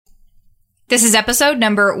This is episode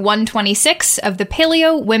number 126 of the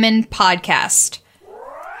Paleo Women Podcast.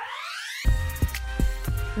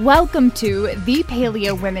 Welcome to the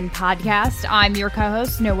Paleo Women Podcast. I'm your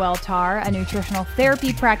co-host, Noelle Tarr, a nutritional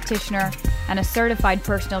therapy practitioner and a certified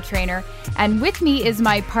personal trainer. And with me is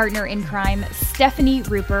my partner in crime, Stephanie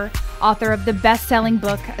Ruper, author of the best-selling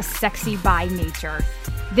book, Sexy by Nature.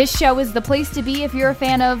 This show is the place to be if you're a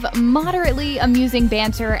fan of moderately amusing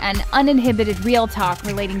banter and uninhibited real talk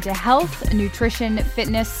relating to health, nutrition,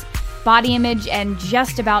 fitness, body image, and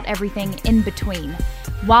just about everything in between.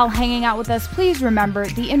 While hanging out with us, please remember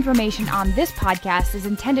the information on this podcast is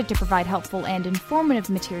intended to provide helpful and informative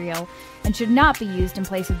material and should not be used in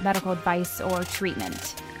place of medical advice or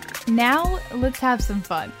treatment. Now, let's have some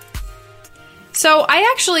fun. So I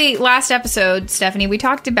actually, last episode, Stephanie, we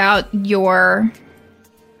talked about your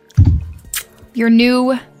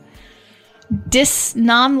new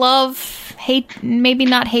non-love, hate, maybe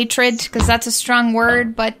not hatred, because that's a strong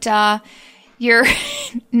word, but your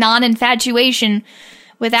non-infatuation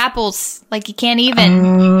with apples, like you can't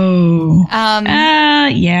even.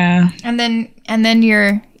 Yeah. And then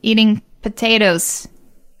you're eating potatoes.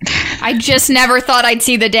 I just never thought I'd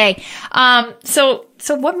see the day. So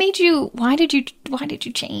what made you? Why did you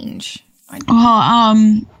change?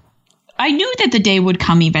 I knew that the day would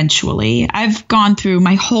come eventually. I've gone through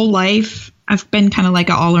my whole life. I've been kind of like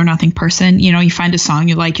an all or nothing person. You know, you find a song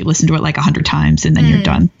you like, you listen to it like 100 times, and then you're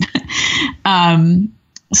done.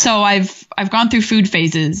 So I've gone through food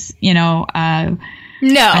phases. You know.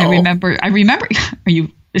 No. I remember. Are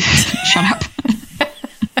you? Shut up.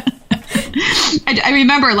 I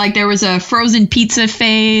remember, like, there was a frozen pizza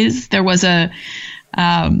phase. There was a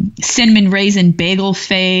cinnamon raisin bagel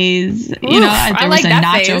phase. There was a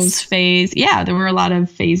nachos phase. Yeah, there were a lot of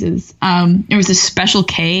phases. There was a Special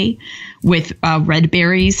K with red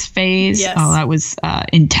berries phase. Yes. Oh, that was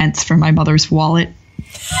intense for my mother's wallet.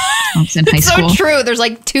 I was in high school. So true. There's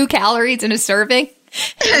like 2 calories in a serving.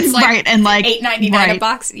 It's like right, and like $8.99 a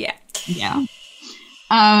box. Yeah. Yeah.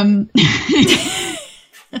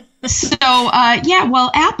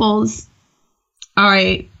 Well, apples. All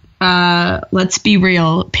right. Let's be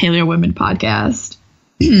real, Paleo Women Podcast.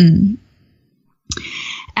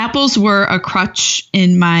 Apples were a crutch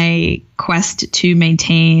in my quest to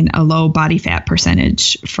maintain a low body fat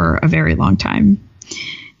percentage for a very long time.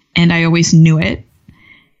 And I always knew it.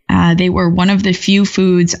 They were one of the few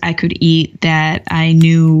foods I could eat that I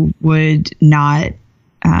knew would not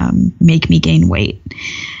make me gain weight.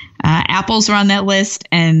 Apples were on that list,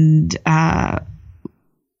 and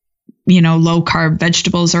low carb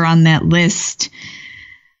vegetables are on that list.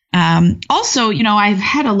 Also, I've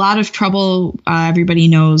had a lot of trouble. Everybody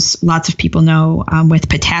knows, lots of people know, with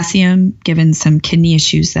potassium, given some kidney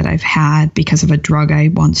issues that I've had because of a drug I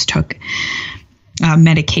once took,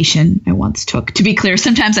 medication I once took. To be clear,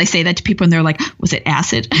 sometimes I say that to people and they're like, was it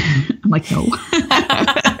acid? I'm like, no.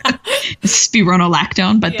 It's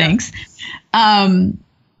spironolactone, but yeah. Thanks.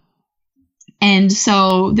 And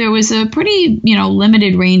so there was a pretty,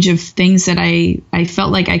 limited range of things that I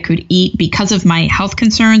felt like I could eat because of my health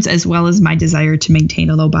concerns, as well as my desire to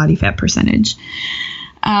maintain a low body fat percentage.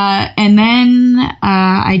 And then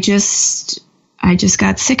I just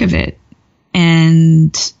got sick of it.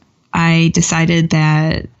 And I decided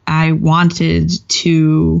that I wanted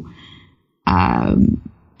to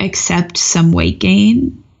accept some weight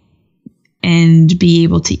gain and be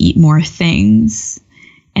able to eat more things.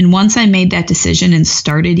 And once I made that decision and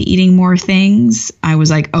started eating more things, I was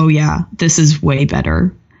like, oh yeah, this is way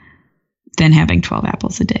better than having 12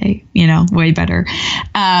 apples a day, way better.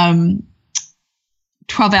 12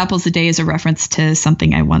 apples a day is a reference to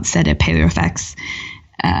something I once said at PaleoFX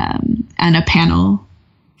on a panel.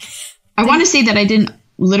 I want to say that I didn't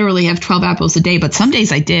literally have 12 apples a day, but some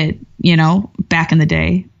days I did, back in the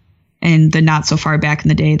day. And the not so far back in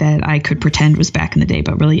the day that I could pretend was back in the day,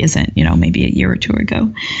 but really isn't, maybe a year or 2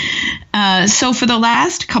 ago. So for the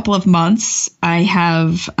last couple of months, I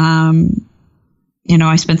have,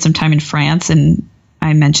 I spent some time in France, and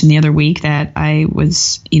I mentioned the other week that I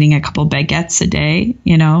was eating a couple baguettes a day.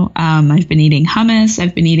 I've been eating hummus.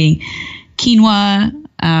 I've been eating quinoa,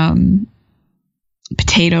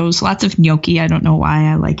 potatoes, lots of gnocchi. I don't know why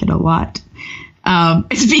I like it a lot.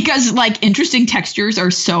 It's because interesting textures are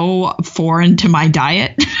so foreign to my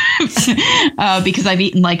diet because I've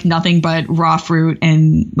eaten nothing but raw fruit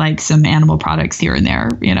and some animal products here and there.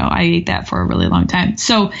 I ate that for a really long time.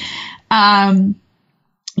 So, and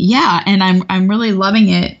I'm really loving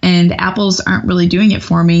it, and apples aren't really doing it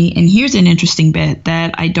for me. And here's an interesting bit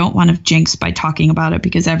that I don't want to jinx by talking about it,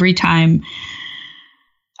 because every time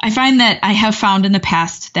I find that I have found in the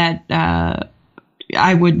past that,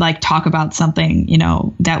 I would like talk about something, you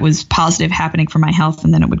know, that was positive happening for my health,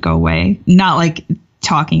 and then it would go away. Not like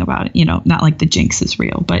talking about it, you know, not like the jinx is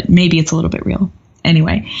real, but maybe it's a little bit real.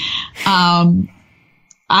 Anyway, I've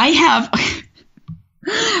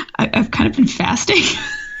kind of been fasting.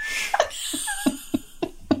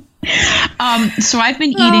 So I've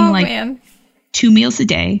been eating 2 meals a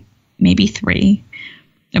day, maybe 3,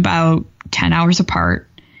 about 10 hours apart.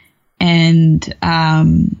 And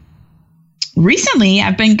recently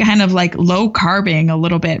I've been kind of like low carbing a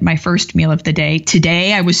little bit my first meal of the day.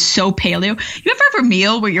 Today I was so paleo. You ever have a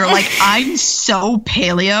meal where you're like, I'm so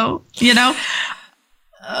paleo, you know?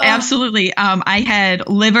 Absolutely. I had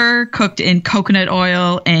liver cooked in coconut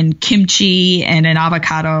oil and kimchi and an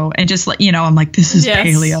avocado, and just like, you know, I'm like, this is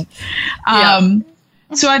paleo.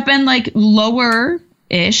 So I've been like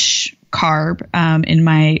lower-ish carb in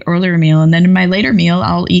my earlier meal, and then in my later meal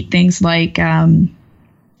I'll eat things like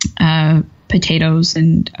potatoes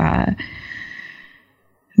and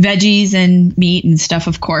veggies and meat and stuff,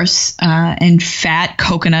 of course, and fat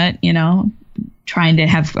coconut, you know, trying to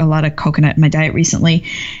have a lot of coconut in my diet recently.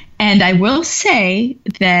 And I will say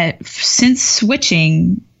that since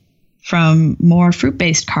switching from more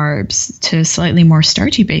fruit-based carbs to slightly more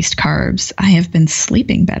starchy-based carbs, I have been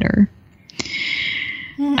sleeping better,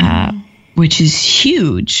 which is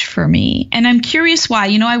huge for me. And I'm curious why.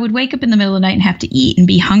 You know, I would wake up in the middle of the night and have to eat and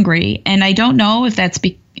be hungry. And I don't know if that's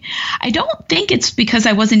I don't think it's because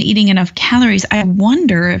I wasn't eating enough calories. I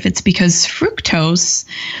wonder if it's because fructose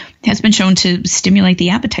has been shown to stimulate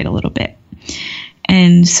the appetite a little bit.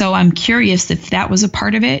 And so I'm curious if that was a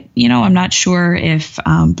part of it. You know, I'm not sure if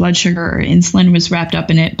blood sugar or insulin was wrapped up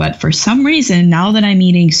in it, but for some reason, now that I'm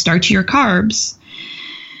eating starchier carbs,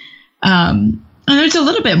 and there's a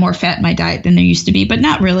little bit more fat in my diet than there used to be, but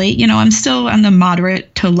not really. You know, I'm still on the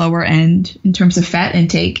moderate to lower end in terms of fat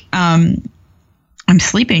intake. I'm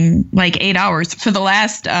sleeping like 8 hours for the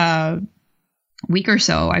last week or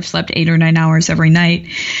so. I've slept 8 or 9 hours every night,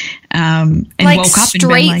 and like woke up straight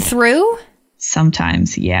and been like, through.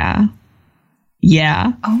 Sometimes, yeah.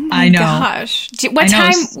 Oh my gosh! What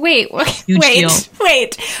time? Wait. What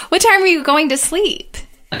time are you going to sleep?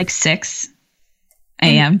 Like 6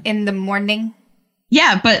 a.m. in the morning.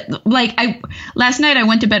 Yeah, but like last night I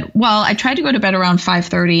went to bed. Well, I tried to go to bed around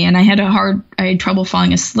 5:30, and I had trouble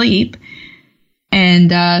falling asleep.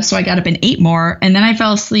 And so I got up and ate more, and then I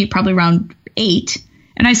fell asleep probably around 8,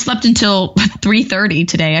 and I slept until 3:30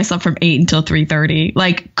 today. I slept from 8 until 3:30,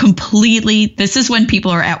 like completely. This is when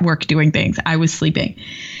people are at work doing things. I was sleeping,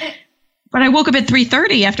 but I woke up at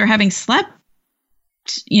 3:30 after having slept,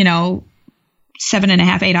 you know,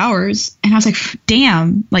 7.5, 8 hours, and I was like,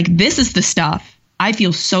 damn, like this is the stuff. I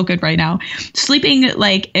feel so good right now. Sleeping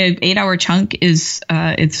like an 8-hour chunk is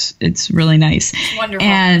it's really nice. It's wonderful.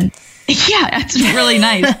 And yeah, it's really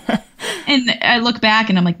nice. And I look back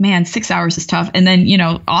and I'm like, man, 6 hours is tough. And then, you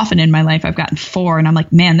know, often in my life I've gotten 4, and I'm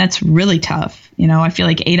like, man, that's really tough. You know, I feel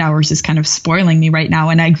like 8 hours is kind of spoiling me right now.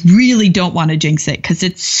 And I really don't want to jinx it because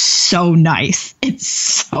it's so nice. It's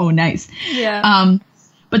so nice. Yeah.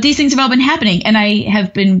 But these things have all been happening, and I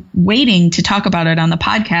have been waiting to talk about it on the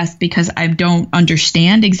podcast because I don't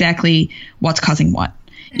understand exactly what's causing what.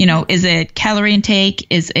 You know, is it calorie intake?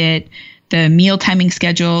 Is it the meal timing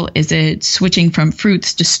schedule? Is it switching from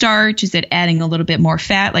fruits to starch? Is it adding a little bit more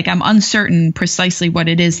fat? Like, I'm uncertain precisely what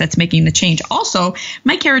it is that's making the change. Also,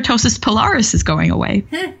 my keratosis pilaris is going away.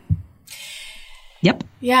 Yep.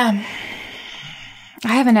 Yeah.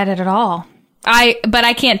 I haven't had it at all. But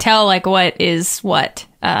I can't tell like what is what.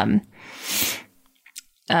 In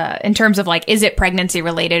terms of like, is it pregnancy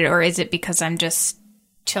related, or is it because I'm just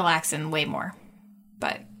chillaxing way more?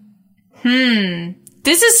 But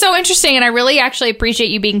this is so interesting, and I really actually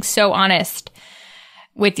appreciate you being so honest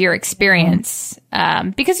with your experience,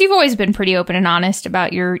 because you've always been pretty open and honest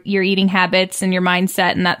about your eating habits and your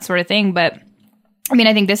mindset and that sort of thing. But I mean,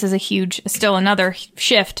 I think this is still another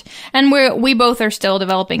shift, and we both are still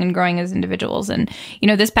developing and growing as individuals. And, you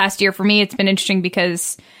know, this past year for me, it's been interesting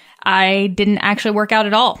because I didn't actually work out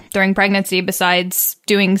at all during pregnancy, besides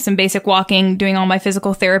doing some basic walking, doing all my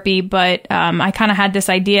physical therapy. But I kind of had this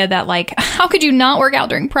idea that, like, how could you not work out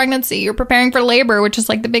during pregnancy? You're preparing for labor, which is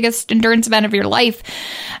like the biggest endurance event of your life.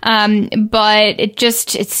 But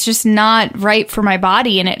it's just not right for my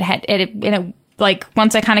body. And like,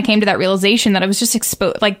 once I kind of came to that realization that I was just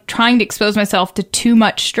trying to expose myself to too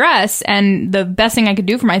much stress, and the best thing I could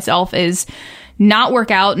do for myself is not work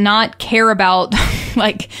out, not care about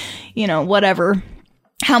like, you know, whatever,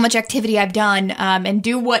 how much activity I've done, and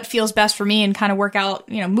do what feels best for me and kind of work out,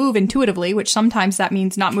 you know, move intuitively, which sometimes that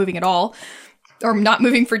means not moving at all or not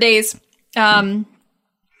moving for days.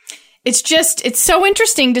 it's so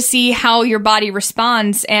interesting to see how your body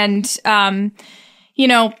responds. And, you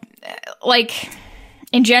know, like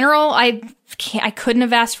in general, I couldn't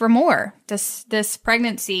have asked for more this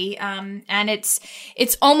pregnancy. And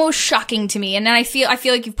it's almost shocking to me. And then I feel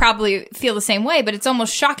like you probably feel the same way, but it's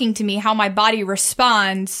almost shocking to me how my body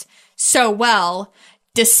responds so well,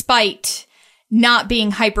 despite not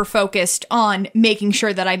being hyper focused on making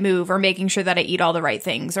sure that I move or making sure that I eat all the right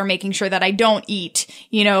things or making sure that I don't eat,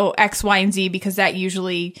 you know, X, Y, and Z, because that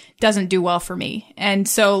usually doesn't do well for me. And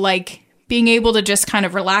so like being able to just kind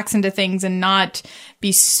of relax into things and not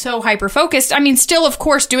be so hyper focused. I mean, still, of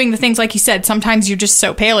course, doing the things like you said, sometimes you're just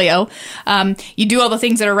so paleo. You do all the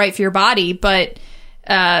things that are right for your body, but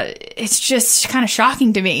it's just kind of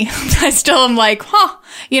shocking to me. I still am like,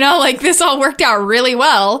 you know, like this all worked out really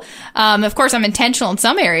well. Of course I'm intentional in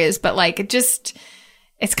some areas, but like it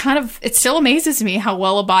still amazes me how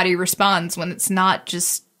well a body responds when it's not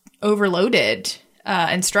just overloaded,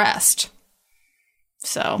 and stressed.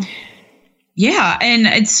 So. Yeah. And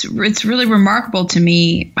it's really remarkable to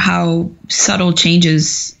me how subtle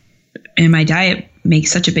changes in my diet make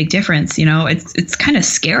such a big difference. You know, it's kind of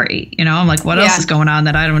scary. You know, I'm like, what else is going on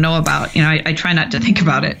that I don't know about? You know, I try not to think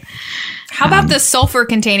about it. How about the sulfur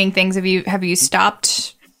containing things? Have you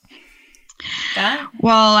stopped that?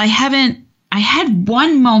 Well, I haven't. I had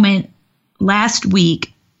one moment last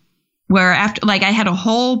week where after, like, I had a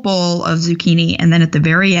whole bowl of zucchini, and then at the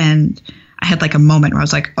very end, I had like a moment where I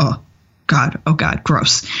was like, oh God,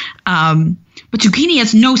 gross. But zucchini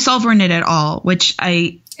has no sulfur in it at all, which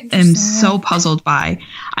I am so puzzled by.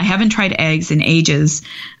 I haven't tried eggs in ages.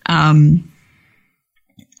 I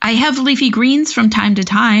have leafy greens from time to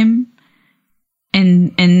time,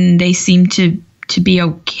 and they seem to be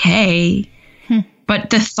okay. But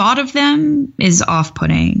the thought of them is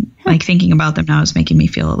off-putting. Like thinking about them now is making me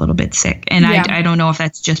feel a little bit sick. And I don't know if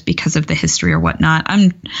that's just because of the history or whatnot.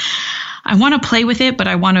 I want to play with it, but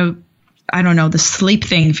I don't know. The sleep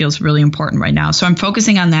thing feels really important right now. So I'm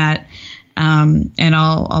focusing on that. And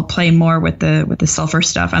I'll play more with the sulfur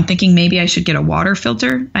stuff. I'm thinking maybe I should get a water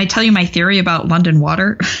filter. I tell you my theory about London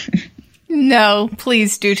water. No,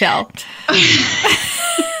 please do tell.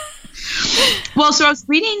 Well, so I was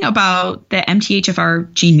reading about the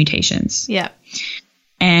MTHFR gene mutations. Yeah.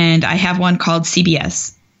 And I have one called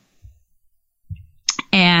CBS.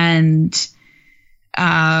 And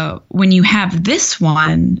when you have this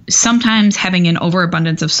one, sometimes having an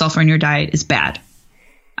overabundance of sulfur in your diet is bad.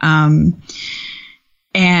 And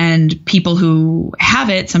people who have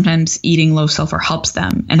it, sometimes eating low sulfur helps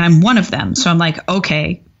them. And I'm one of them. So I'm like,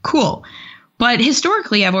 okay, cool. But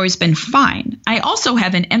historically, I've always been fine. I also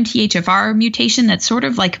have an MTHFR mutation that sort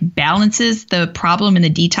of like balances the problem in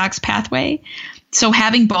the detox pathway. So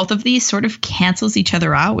having both of these sort of cancels each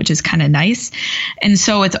other out, which is kind of nice. And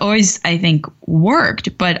so it's always, I think,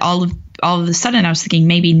 worked. But all of a sudden, I was thinking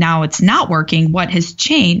maybe now it's not working. What has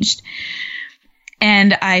changed?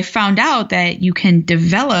 And I found out that you can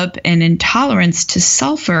develop an intolerance to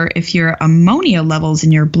sulfur if your ammonia levels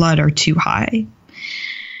in your blood are too high.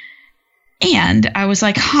 And I was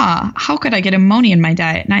like, how could I get ammonia in my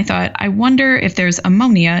diet? And I thought, I wonder if there's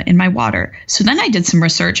ammonia in my water. So then I did some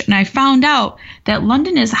research and I found out that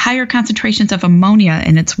London has higher concentrations of ammonia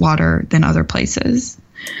in its water than other places.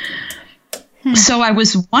 So I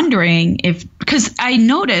was wondering because I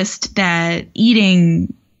noticed that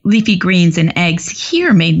eating leafy greens and eggs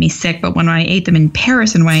here made me sick, but when I ate them in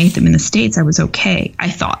Paris and when I ate them in the States, I was okay, I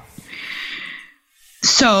thought.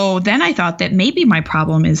 So then I thought that maybe my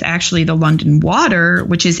problem is actually the London water,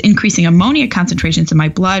 which is increasing ammonia concentrations in my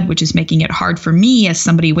blood, which is making it hard for me as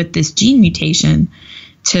somebody with this gene mutation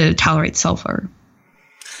to tolerate sulfur.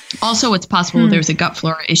 Also, it's possible there's a gut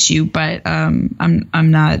flora issue, but I'm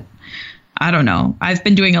not. I don't know. I've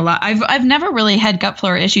been doing a lot. I've never really had gut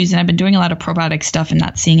flora issues, and I've been doing a lot of probiotic stuff and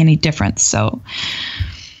not seeing any difference. So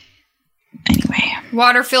anyway,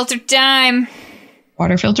 water filter time.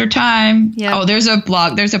 Water filter time. Yep. Oh, there's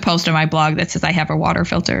a post on my blog that says I have a water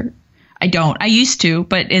filter. I don't. I used to,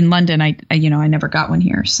 but in London, I never got one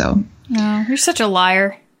here. So. No, you're such a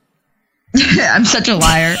liar. I'm such a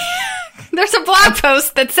liar. There's a blog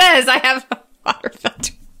post that says I have a water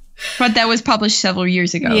filter. But that was published several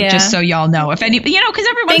years ago, just so y'all know. If any, because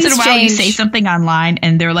every once in a while change. you say something online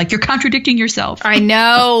and they're like, you're contradicting yourself. I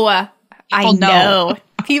know. I know.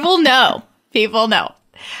 People know. People know.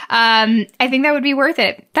 I think that would be worth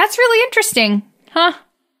it. That's really interesting. Huh.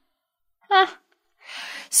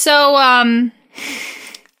 So,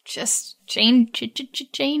 just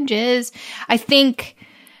changes. I think,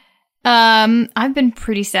 I've been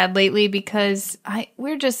pretty sad lately because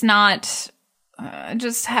we're just not I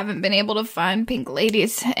just haven't been able to find pink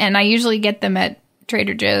ladies. And I usually get them at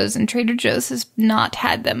Trader Joe's, and Trader Joe's has not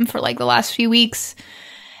had them for like the last few weeks.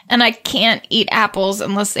 And I can't eat apples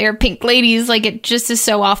unless they are pink ladies. Like, it just is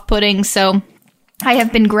so off-putting. So I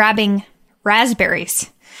have been grabbing raspberries.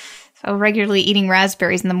 So regularly eating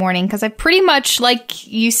raspberries in the morning because I pretty much, like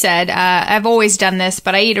you said, I've always done this,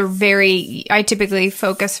 but I typically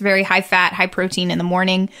focus very high fat, high protein in the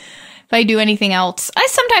morning. If I do anything else, I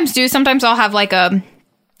sometimes do. Sometimes I'll have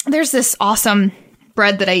there's this awesome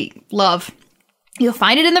bread that I love. You'll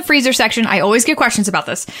find it in the freezer section. I always get questions about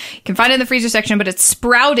this. You can find it in the freezer section, but it's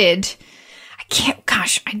sprouted.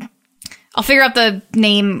 I'll figure out the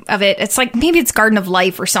name of it. It's like, maybe it's Garden of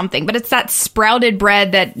Life or something, but it's that sprouted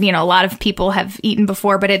bread that, a lot of people have eaten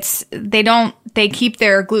before, but they keep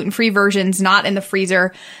their gluten-free versions not in the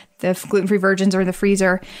freezer. The gluten-free versions are in the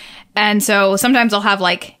freezer. And so sometimes I'll have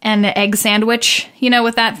like an egg sandwich,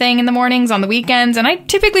 with that thing in the mornings on the weekends. And I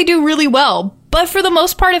typically do really well. But for the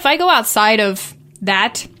most part, if I go outside of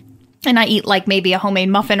that and I eat like maybe a homemade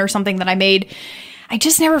muffin or something that I made, I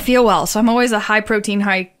just never feel well. So I'm always a high protein,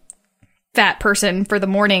 high fat person for the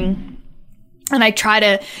morning. And I try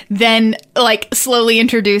to then like slowly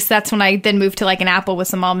introduce, that's when I then move to like an apple with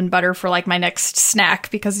some almond butter for like my next snack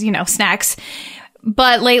because, snacks.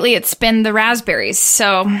 But lately it's been the raspberries.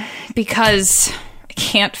 So because I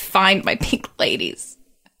can't find my pink ladies,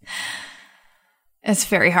 it's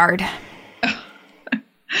very hard.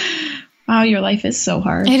 Wow, your life is so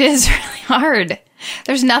hard. It is really hard.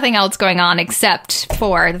 There's nothing else going on except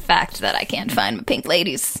for the fact that I can't find my pink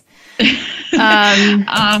ladies.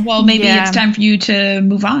 Well, maybe it's time for you to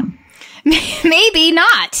move on. Maybe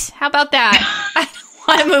not. How about that? I don't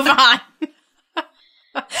want to move on.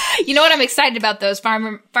 You know what? I'm excited about those.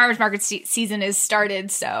 Farmers market season is started,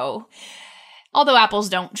 so although apples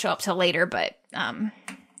don't show up till later, but I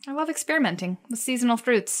love experimenting with seasonal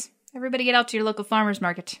fruits. Everybody get out to your local farmers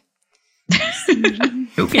market.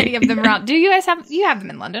 Okay. Many of them around. Do you guys have them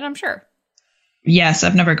in London? I'm sure. Yes,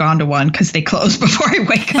 I've never gone to one because they close before I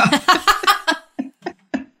wake up.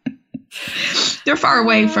 They're far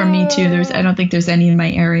away from me too. I don't think there's any in my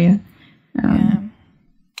area.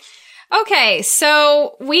 Okay,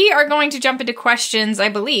 so we are going to jump into questions. I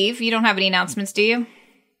believe you don't have any announcements, do you?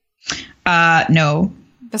 No.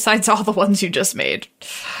 Besides all the ones you just made.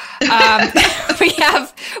 We're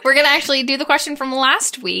going to actually do the question from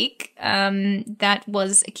last week that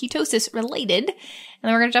was ketosis related. And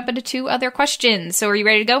then we're going to jump into 2 other questions. So are you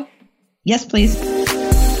ready to go? Yes, please.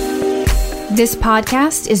 This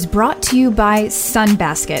podcast is brought to you by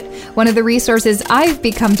Sunbasket, one of the resources I've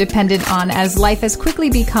become dependent on as life has quickly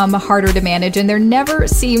become harder to manage and there never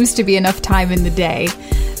seems to be enough time in the day.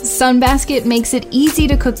 Sunbasket makes it easy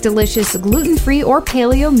to cook delicious gluten-free or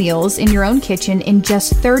paleo meals in your own kitchen in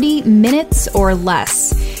just 30 minutes or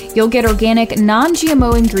less. You'll get organic,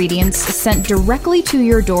 non-GMO ingredients sent directly to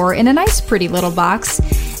your door in a nice, pretty little box.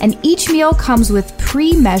 And each meal comes with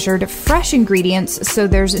pre-measured, fresh ingredients, so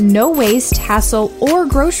there's no waste, hassle, or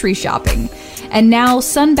grocery shopping. And now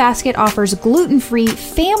Sunbasket offers gluten-free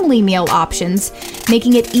family meal options,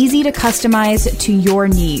 making it easy to customize to your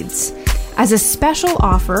needs. As a special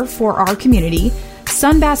offer for our community,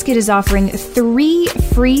 Sunbasket is offering 3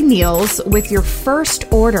 free meals with your first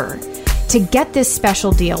order. To get this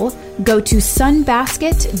special deal, go to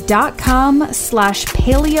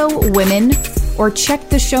sunbasket.com/paleowomen or check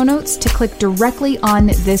the show notes to click directly on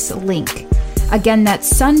this link. Again,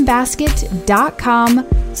 that's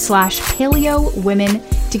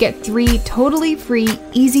sunbasket.com/paleowomen to get 3 totally free,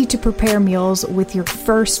 easy to prepare meals with your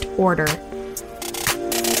first order.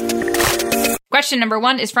 Question number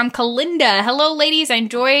 1 is from Kalinda. Hello, ladies. I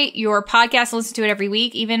enjoy your podcast. Listen to it every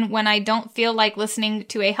week, even when I don't feel like listening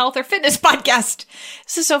to a health or fitness podcast.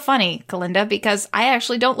 This is so funny, Kalinda, because I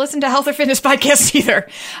actually don't listen to health or fitness podcasts either.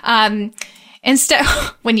 Instead,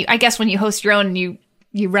 when you host your own and you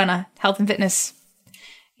run a health and fitness,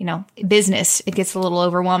 business, it gets a little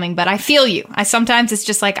overwhelming, but I feel you. Sometimes it's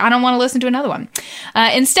just like, I don't want to listen to another one.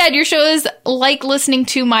 Instead, your show is like listening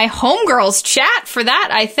to my homegirls chat. For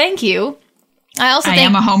that, I thank you. I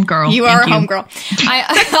am a homegirl. You are a homegirl.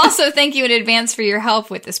 I also thank you in advance for your help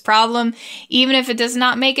with this problem. Even if it does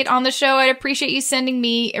not make it on the show, I'd appreciate you sending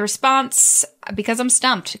me a response because I'm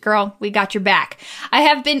stumped. Girl, we got your back. I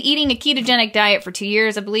have been eating a ketogenic diet for 2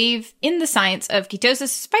 years. I believe in the science of ketosis,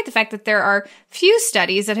 despite the fact that there are few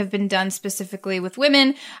studies that have been done specifically with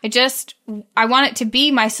women. I want it to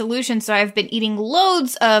be my solution, so I've been eating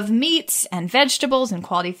loads of meats and vegetables and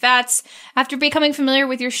quality fats. After becoming familiar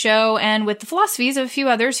with your show and with the philosophies of a few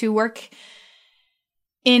others who work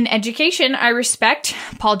In education, I respect.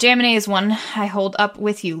 Paul Jaminet is one I hold up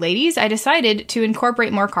with you ladies. I decided to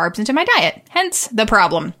incorporate more carbs into my diet, hence the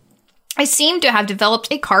problem. I seem to have developed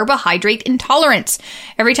a carbohydrate intolerance.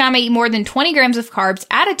 Every time I eat more than 20 grams of carbs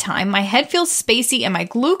at a time, my head feels spacey and my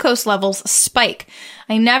glucose levels spike.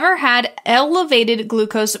 I never had elevated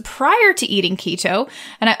glucose prior to eating keto,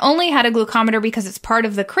 and I only had a glucometer because it's part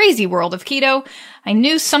of the crazy world of keto. I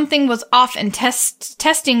knew something was off, and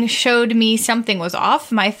testing showed me something was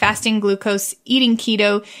off. My fasting glucose eating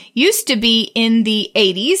keto used to be in the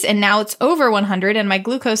 80s, and now it's over 100, and my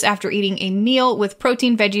glucose after eating a meal with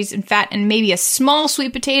protein, veggies, and fat, and maybe a small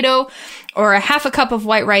sweet potato, or a half a cup of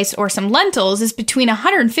white rice, or some lentils is between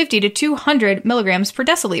 150 to 200 milligrams per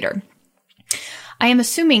deciliter. I am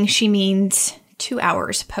assuming she means 2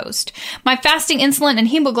 hours post. My fasting insulin and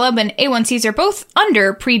hemoglobin A1Cs are both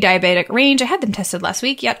under pre-diabetic range. I had them tested last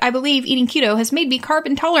week, yet I believe eating keto has made me carb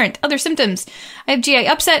intolerant. Other symptoms. I have GI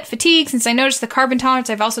upset, fatigue. Since I noticed the carb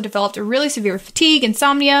intolerance, I've also developed a really severe fatigue,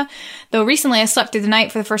 insomnia. Though recently I slept through the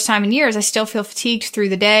night for the first time in years, I still feel fatigued through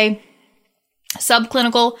the day.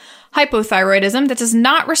 Subclinical hypothyroidism that does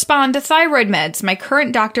not respond to thyroid meds. My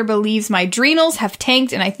current doctor believes my adrenals have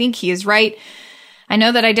tanked, and I think he is right. I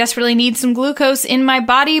know that I desperately need some glucose in my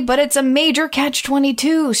body, but it's a major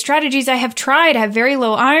catch-22. Strategies I have tried have very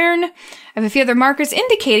low iron. I have a few other markers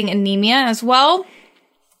indicating anemia as well.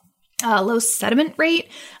 Low sediment rate,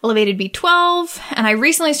 elevated B12, and I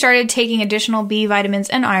recently started taking additional B vitamins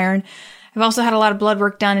and iron. I've also had a lot of blood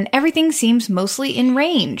work done, and everything seems mostly in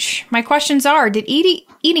range. My questions are, did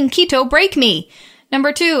eating keto break me?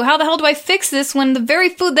 Number 2, how the hell do I fix this when the very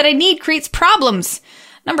food that I need creates problems?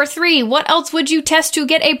 Number 3, what else would you test to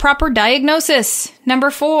get a proper diagnosis?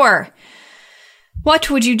 Number 4,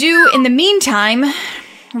 what would you do in the meantime?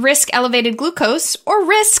 Risk elevated glucose or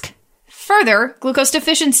risk further glucose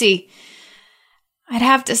deficiency? I'd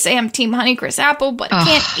have to say I'm Team Honeycrisp Apple, but I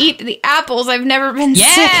can't eat the apples. I've never been sick,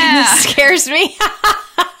 and it scares me.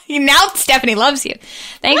 Now Stephanie loves you.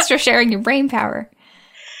 Thanks for sharing your brain power.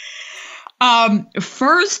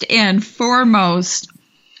 First and foremost,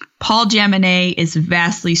 Paul Jaminet is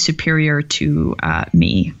vastly superior to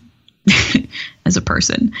me as a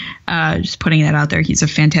person. Just putting that out there. He's a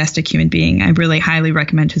fantastic human being. I really highly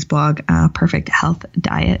recommend his blog,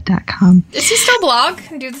 perfecthealthdiet.com. Does he still blog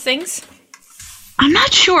and do the things? I'm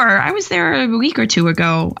not sure. I was there a week or two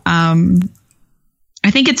ago.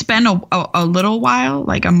 I think it's been a little while,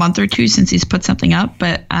 like a month or two since he's put something up,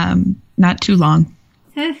 but not too long.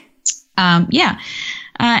 Yeah.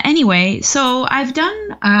 Anyway, so I've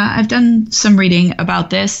done some reading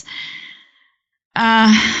about this.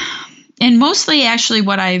 And mostly actually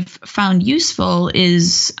what I've found useful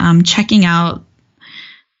is checking out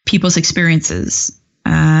people's experiences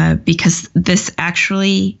because this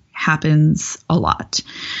actually happens a lot.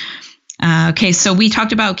 Okay, so we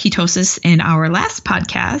talked about ketosis in our last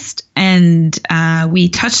podcast, and we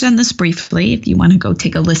touched on this briefly if you want to go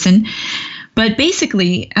take a listen. But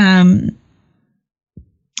basically, the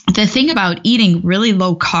thing about eating really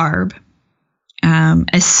low carb,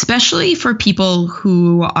 especially for people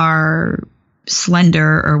who are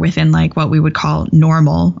slender or within like what we would call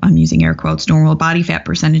normal, I'm using air quotes, normal body fat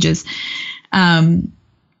percentages,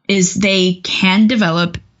 is they can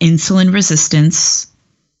develop insulin resistance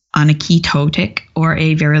on a ketotic or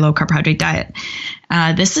a very low carbohydrate diet.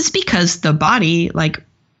 This is because the body, like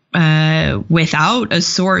without a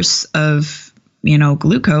source of,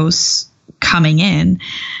 glucose coming in,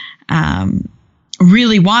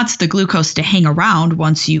 really wants the glucose to hang around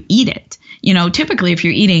once you eat it. Typically if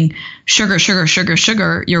you're eating sugar,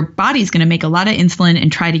 your body's going to make a lot of insulin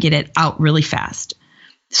and try to get it out really fast.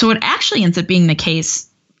 So it actually ends up being the case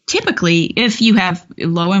typically, if you have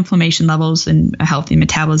low inflammation levels and a healthy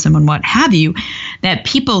metabolism and what have you, that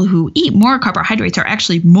people who eat more carbohydrates are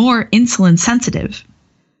actually more insulin sensitive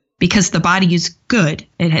because the body is good.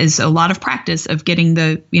 It has a lot of practice of getting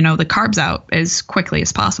the carbs out as quickly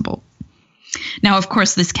as possible. Now, of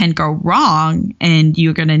course, this can go wrong and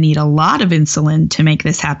you're going to need a lot of insulin to make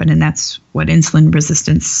this happen. And that's what insulin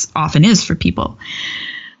resistance often is for people.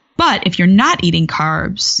 But if you're not eating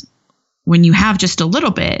carbs, when you have just a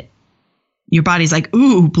little bit, your body's like,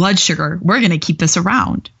 ooh, blood sugar, we're going to keep this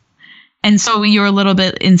around. And so you're a little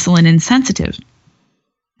bit insulin insensitive.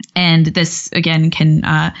 And this, again,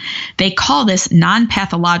 they call this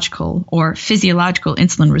non-pathological or physiological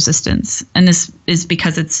insulin resistance. And this is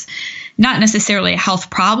because it's not necessarily a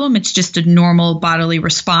health problem. It's just a normal bodily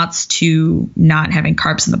response to not having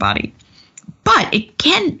carbs in the body. But it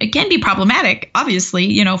can be problematic, obviously,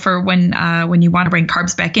 you know, for when you want to bring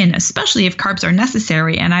carbs back in, especially if carbs are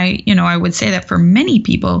necessary. And I would say that for many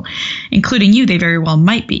people, including you, they very well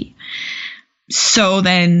might be. So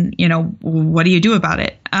then, you know, what do you do about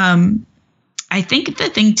it? I think the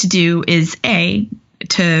thing to do is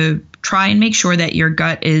to try and make sure that your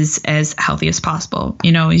gut is as healthy as possible.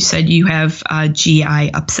 You know, you said you have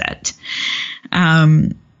GI upset.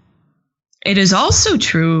 It is also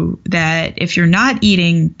true that if you're not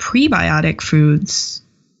eating prebiotic foods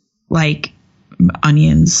like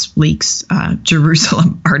onions, leeks,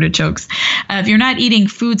 Jerusalem artichokes, if you're not eating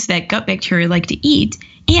foods that gut bacteria like to eat,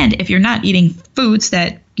 and if you're not eating foods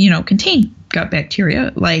that, you know, contain gut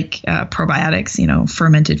bacteria like probiotics, you know,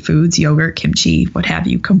 fermented foods, yogurt, kimchi, what have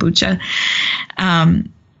you, kombucha,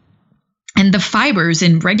 and the fibers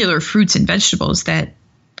in regular fruits and vegetables that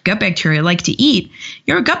gut bacteria like to eat,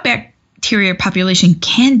 your gut bacteria population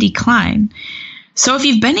can decline. So if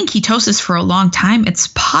you've been in ketosis for a long time, it's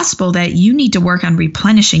possible that you need to work on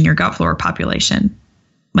replenishing your gut flora population,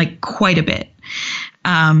 like quite a bit,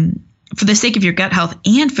 for the sake of your gut health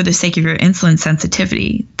and for the sake of your insulin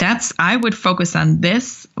sensitivity. I would focus on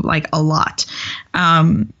this like a lot.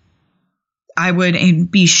 I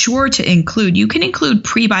would be sure to you can include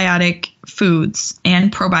prebiotic foods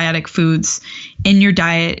and probiotic foods in your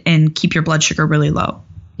diet and keep your blood sugar really low.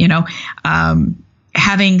 You know,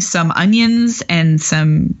 having some onions and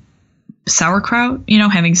some sauerkraut, you know,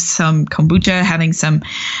 having some kombucha, having some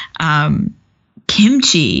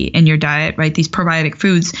kimchi in your diet, right? These probiotic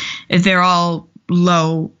foods, they're all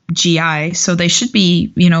low GI, so they should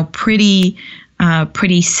be, you know, pretty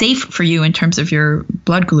safe for you in terms of your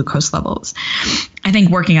blood glucose levels. I think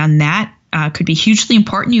working on that could be hugely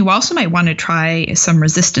important. You also might want to try some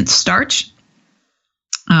resistant starch,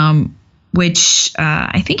 which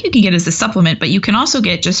I think you can get as a supplement, but you can also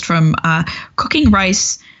get just from cooking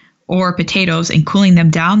rice or potatoes and cooling them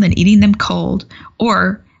down, then eating them cold,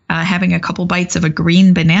 or having a couple bites of a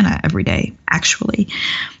green banana every day, actually.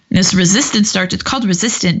 And this resistant starch, it's called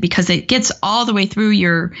resistant because it gets all the way through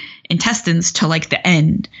your intestines to like the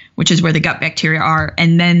end, which is where the gut bacteria are,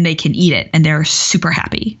 and then they can eat it, and they're super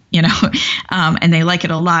happy, you know, and they like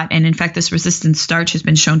it a lot. And in fact, this resistant starch has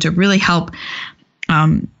been shown to really help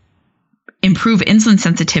improve insulin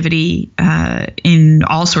sensitivity in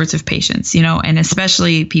all sorts of patients, you know, and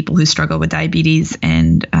especially people who struggle with diabetes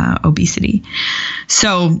and obesity.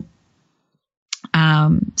 So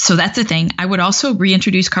that's the thing. I would also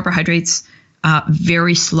reintroduce carbohydrates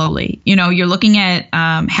very slowly. You know, you're looking at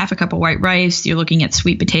half a cup of white rice, you're looking at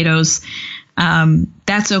sweet potatoes.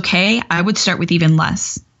 That's okay. I would start with even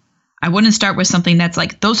less. I wouldn't start with something that's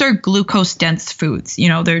like, those are glucose dense foods. You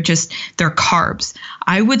know, they're carbs.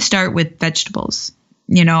 I would start with vegetables.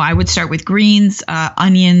 You know, I would start with greens,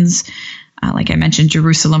 onions, like I mentioned,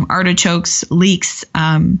 Jerusalem artichokes, leeks,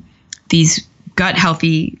 these gut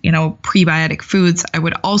healthy, you know, prebiotic foods. I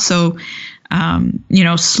would also, you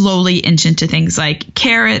know, slowly inch into things like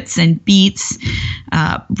carrots and beets,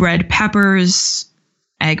 red peppers,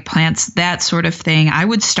 eggplants, that sort of thing. I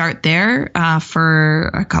would start there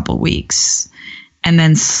for a couple weeks and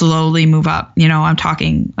then slowly move up. You know, I'm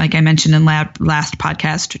talking, like I mentioned in last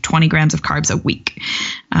podcast, 20 grams of carbs a week.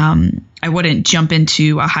 I wouldn't jump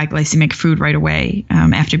into a high glycemic food right away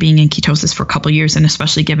after being in ketosis for a couple of years, and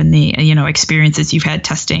especially given the, you know, experiences you've had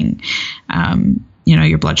testing, you know,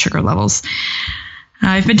 your blood sugar levels.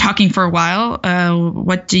 I've been talking for a while.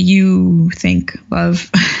 What do you think,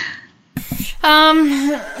 love?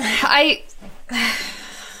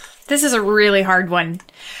 This is a really hard one.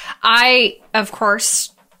 I, of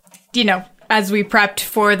course, you know, as we prepped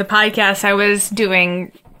for the podcast, I was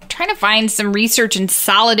trying to find some research and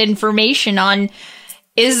solid information on,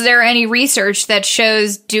 is there any research that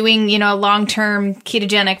shows doing, you know, long-term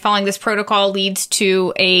ketogenic, following this protocol leads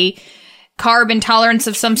to a carb intolerance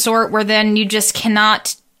of some sort where then you just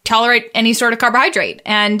cannot tolerate any sort of carbohydrate,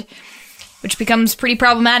 and which becomes pretty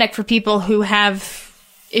problematic for people who have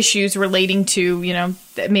issues relating to, you know,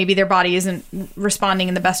 maybe their body isn't responding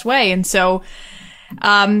in the best way. And so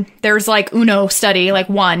there's like UNO study, like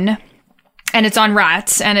one, and it's on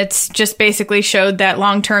rats, and it's just basically showed that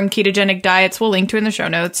long-term ketogenic diets, we'll link to in the show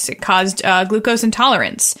notes, it caused glucose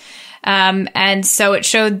intolerance. And so it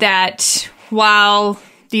showed that while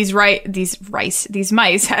these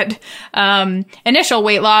mice had initial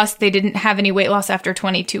weight loss, they didn't have any weight loss after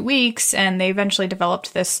 22 weeks, and they eventually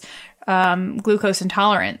developed this glucose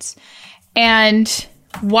intolerance. And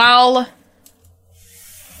while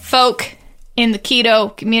folk in the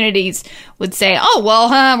keto communities would say, "Oh, well,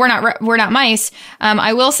 we're not mice,"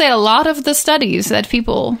 I will say a lot of the studies that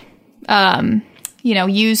people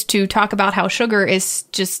used to talk about how sugar is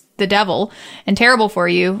just the devil and terrible for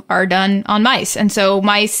you are done on mice. And so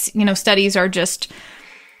mice, studies are just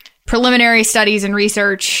preliminary studies and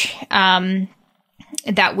research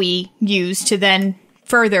that we use to then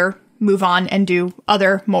further move on and do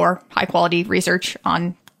other more high quality research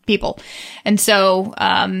on people. And so,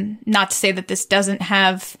 not to say that this doesn't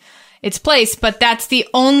have its place, but that's the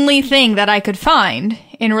only thing that I could find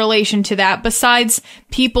in relation to that besides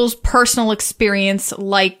people's personal experience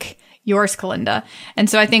like yours, Kalinda. And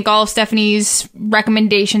so I think all of Stephanie's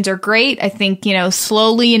recommendations are great. I think,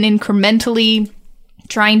 slowly and incrementally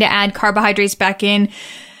trying to add carbohydrates back in.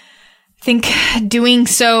 I think doing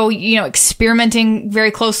so, experimenting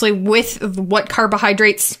very closely with what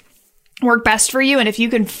carbohydrates work best for you. And if you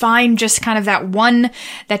can find just kind of that one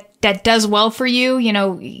that does well for you,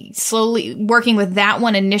 slowly working with that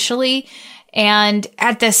one initially. And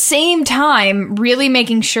at the same time, really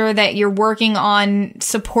making sure that you're working on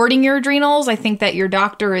supporting your adrenals. I think that your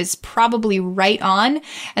doctor is probably right on.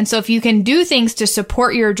 And so if you can do things to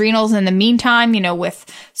support your adrenals in the meantime, with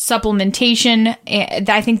supplementation,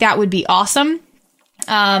 I think that would be awesome.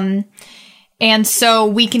 And so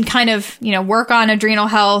we can kind of, work on adrenal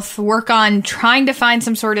health, work on trying to find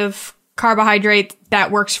some sort of carbohydrate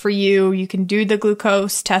that works for you. You can do the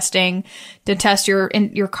glucose testing to test your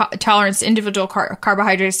tolerance to individual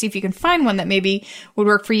carbohydrates, see if you can find one that maybe would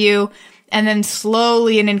work for you. And then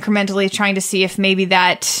slowly and incrementally trying to see if maybe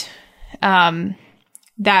that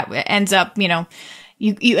ends up,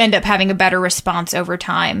 you end up having a better response over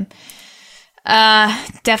time.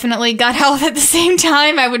 Definitely gut health at the same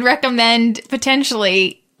time. I would recommend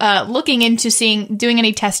potentially looking into doing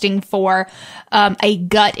any testing for a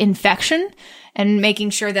gut infection and making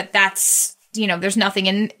sure that that's, there's nothing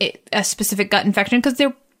in a specific gut infection, because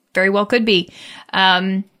there very well could be.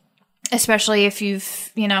 Especially if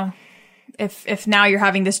you've, if now you're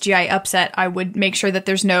having this GI upset, I would make sure that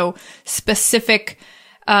there's no specific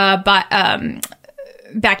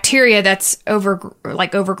bacteria that's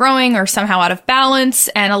overgrowing or somehow out of balance.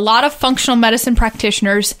 And a lot of functional medicine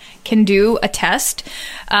practitioners can do a test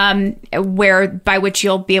by which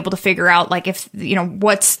you'll be able to figure out if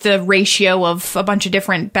what's the ratio of a bunch of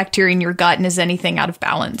different bacteria in your gut and is anything out of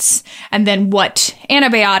balance, and then what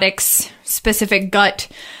antibiotics, specific gut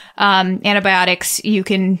antibiotics you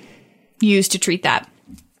can use to treat that.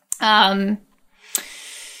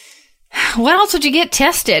 What else would you get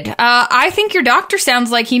tested? I think your doctor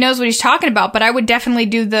sounds like he knows what he's talking about, but I would definitely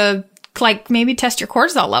do maybe test your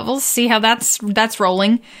cortisol levels, see how that's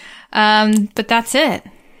rolling. But that's it.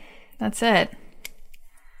 That's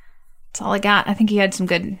all I got. I think you had some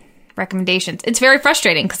good recommendations. It's very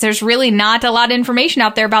frustrating because there's really not a lot of information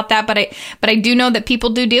out there about that, but I do know that people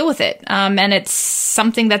do deal with it. And it's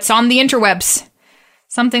something that's on the interwebs,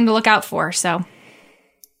 something to look out for. So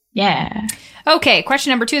yeah. Okay,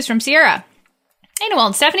 question number 2 is from Sierra. Hey, Noelle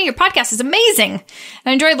and Stephanie, your podcast is amazing.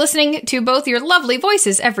 I enjoy listening to both your lovely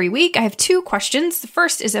voices every week. I have 2 questions. The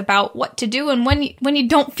first is about what to do and when you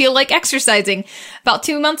don't feel like exercising. About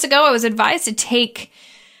 2 months ago, I was advised to take,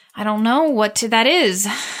 I don't know what that is,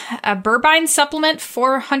 a Burbine supplement,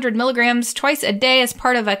 400 milligrams twice a day as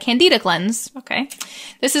part of a Candida cleanse. Okay.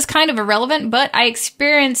 This is kind of irrelevant, but I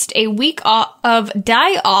experienced a week of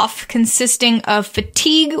die-off consisting of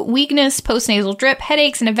fatigue, weakness, postnasal drip,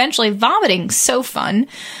 headaches, and eventually vomiting. So fun.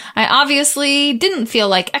 I obviously didn't feel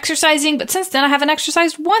like exercising, but since then I haven't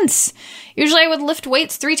exercised once. Usually I would lift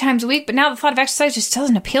weights 3 times a week, but now the thought of exercise just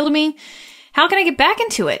doesn't appeal to me. How can I get back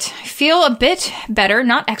into it? I feel a bit better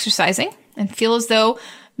not exercising and feel as though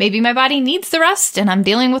maybe my body needs the rest and I'm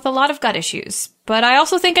dealing with a lot of gut issues. But I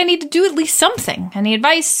also think I need to do at least something. Any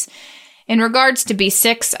advice? In regards to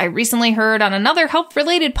B6, I recently heard on another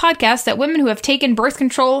health-related podcast that women who have taken the birth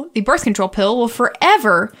control pill will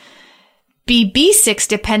forever be B6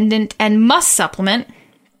 dependent and must supplement.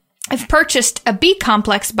 I've purchased a B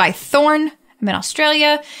complex by Thorne. I'm in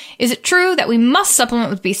Australia. Is it true that we must supplement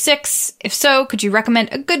with B6? If so, could you recommend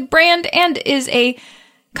a good brand? And is a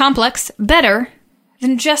complex better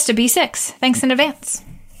than just a B6? Thanks in advance.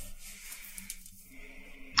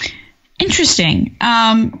 Interesting.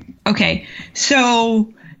 Okay.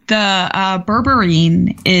 So the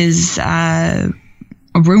berberine is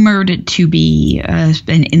rumored to be an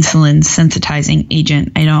insulin sensitizing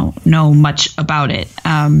agent. I don't know much about it.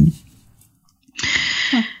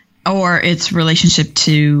 Or its relationship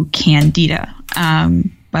to Candida.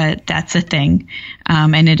 But that's a thing.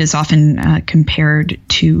 And it is often compared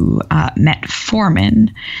to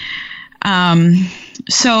metformin.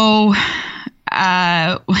 So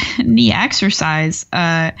the exercise,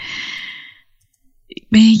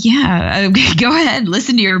 Yeah, go ahead,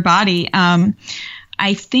 listen to your body.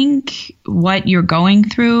 I think what you're going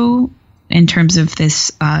through in terms of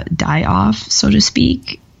this die off, so to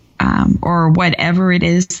speak, or whatever it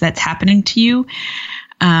is that's happening to you,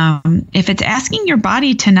 if it's asking your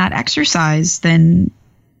body to not exercise, then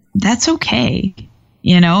that's okay.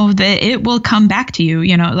 You know, that it will come back to you.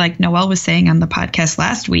 You know, like Noelle was saying on the podcast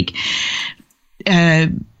last week,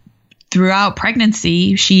 throughout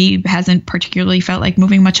pregnancy, she hasn't particularly felt like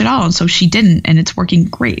moving much at all. And so she didn't, and it's working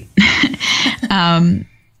great. And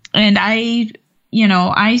I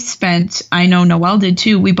know Noelle did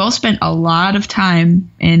too. We both spent a lot of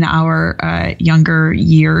time in our younger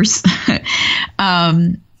years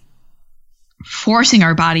forcing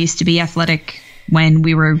our bodies to be athletic when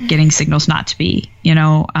we were getting signals not to be,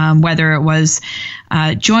 whether it was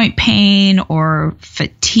joint pain or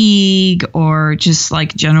fatigue or just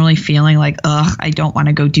like generally feeling like, I don't want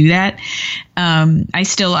to go do that. I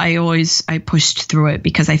pushed through it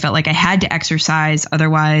because I felt like I had to exercise.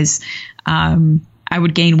 Otherwise, I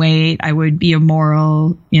would gain weight. I would be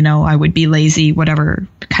immoral. I would be lazy, whatever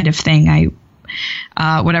kind of thing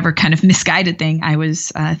whatever kind of misguided thing I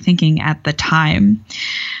was thinking at the time.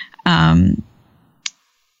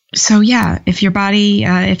 So yeah, if your body,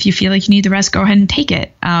 if you feel like you need the rest, go ahead and take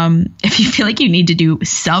it. If you feel like you need to do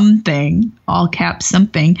something, all caps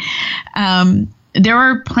something, there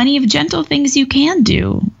are plenty of gentle things you can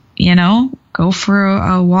do. Go for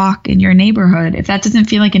a walk in your neighborhood. If that doesn't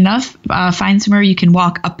feel like enough, find somewhere you can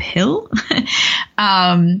walk uphill.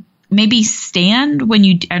 Maybe stand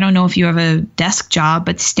when I don't know if you have a desk job,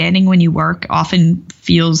 but standing when you work often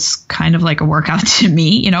feels kind of like a workout to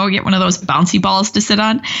me. Get one of those bouncy balls to sit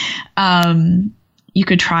on. You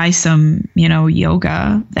could try some,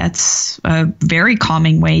 yoga. That's a very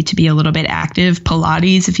calming way to be a little bit active.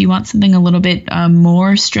 Pilates, if you want something a little bit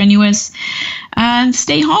more strenuous. And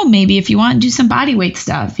stay home, maybe, if you want to do some body weight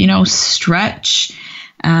stuff, stretch.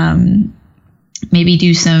 Maybe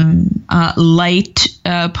do some light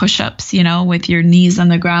push-ups, with your knees on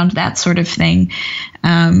the ground, that sort of thing.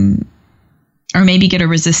 Or maybe get a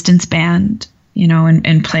resistance band,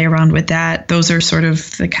 and play around with that. Those are sort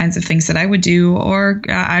of the kinds of things that I would do. Or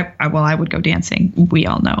I would go dancing. We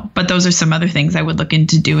all know. But those are some other things I would look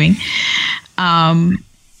into doing. Women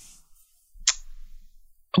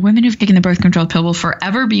who've taken the birth control pill will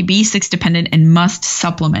forever be B6 dependent and must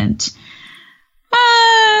supplement.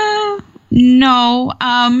 No,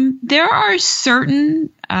 there are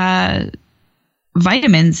certain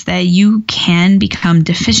vitamins that you can become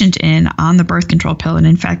deficient in on the birth control pill. And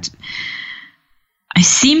in fact, I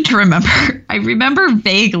remember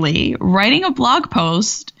vaguely writing a blog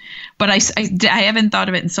post, but I haven't thought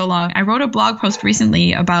of it in so long. I wrote a blog post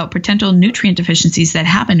recently about potential nutrient deficiencies that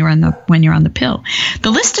happen when you're on the pill. The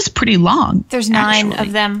list is pretty long. There's 9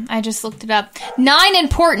 of them. I just looked it up. 9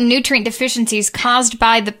 important nutrient deficiencies caused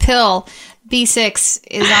by the pill. B6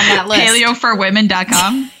 is on that list.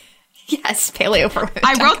 Paleoforwomen.com? Yes, paleoforwomen.com.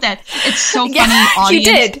 I wrote that. It's so funny, audience. You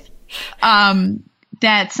did.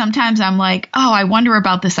 That sometimes I'm like, I wonder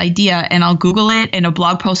about this idea, and I'll Google it, and a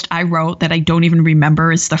blog post I wrote that I don't even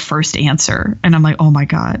remember is the first answer. And I'm like, oh my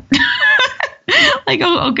God. Like,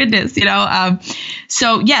 oh goodness,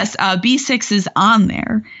 So yes, B6 is on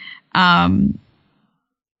there. I'm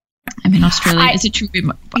in Australia. Is it true?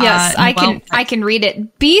 Yes, I can read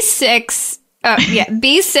it. B6.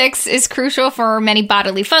 B6 is crucial for many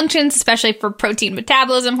bodily functions, especially for protein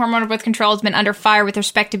metabolism. Hormonal birth control has been under fire with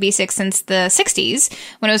respect to B6 since the 60s,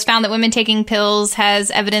 when it was found that women taking pills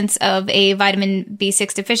has evidence of a vitamin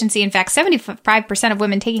B6 deficiency. In fact, 75% of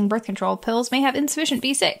women taking birth control pills may have insufficient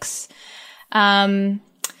B6.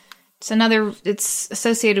 It's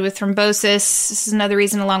associated with thrombosis. This is another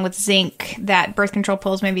reason, along with zinc, that birth control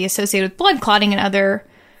pills may be associated with blood clotting and other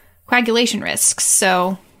coagulation risks.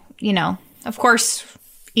 So, of course,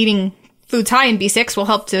 eating foods high in B6 will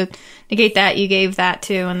help to negate that. You gave that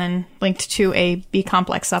too, and then linked to a B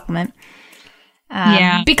complex supplement.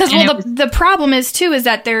 Because the problem is too, is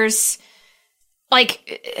that there's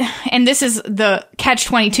and this is the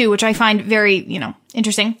catch-22, which I find very,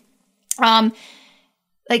 interesting.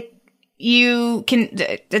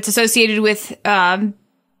 It's associated with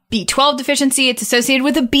B12 deficiency. It's associated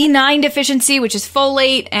with a B9 deficiency, which is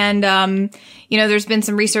folate. And, there's been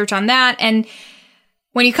some research on that. And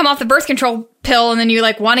when you come off the birth control pill and then you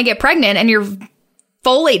want to get pregnant and you're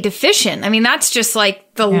folate deficient, that's just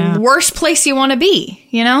the worst place you want to be,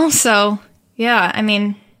 So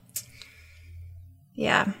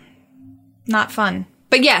not fun.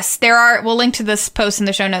 But yes, we'll link to this post in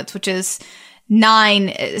the show notes, which is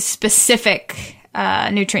 9 specific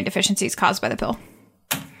nutrient deficiencies caused by the pill.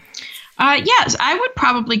 Yes, I would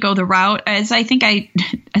probably go the route as I think I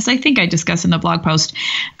discussed in the blog post.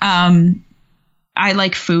 I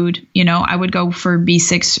like food, I would go for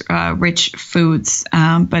B6 rich foods.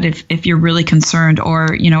 But if you're really concerned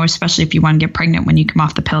or, especially if you want to get pregnant when you come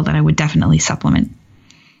off the pill, then I would definitely supplement.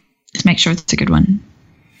 Just make sure it's a good one.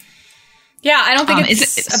 Yeah, I don't think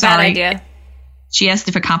it's a bad idea. She asked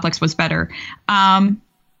if a complex was better.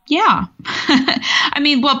 Yeah. I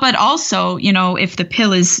mean, but also, if the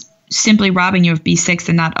pill is simply robbing you of B6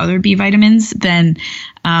 and not other B vitamins, then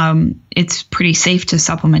it's pretty safe to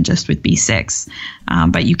supplement just with B6.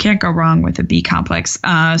 But you can't go wrong with a B complex.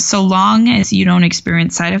 So long as you don't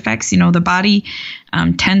experience side effects, the body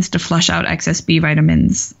tends to flush out excess B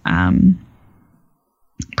vitamins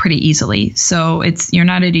pretty easily. So you're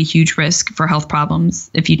not at a huge risk for health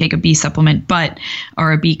problems if you take a B supplement,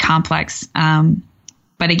 or a B complex.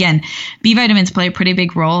 But again, B vitamins play a pretty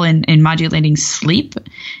big role in modulating sleep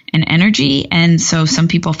and energy. And so some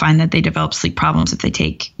people find that they develop sleep problems if they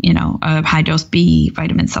take, a high dose B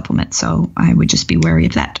vitamin supplement. So I would just be wary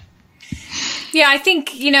of that. Yeah, I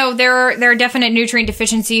think, there are definite nutrient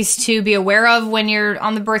deficiencies to be aware of when you're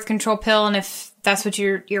on the birth control pill. And if that's what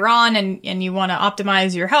you're on and you want to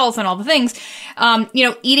optimize your health and all the things,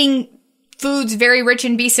 eating foods very rich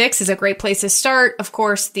in B6 is a great place to start. Of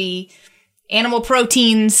course, the animal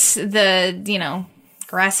proteins, the,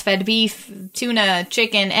 grass-fed beef, tuna,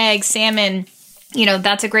 chicken, eggs, salmon,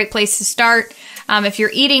 that's a great place to start. If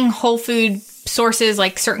you're eating whole food sources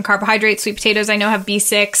like certain carbohydrates, sweet potatoes, I know have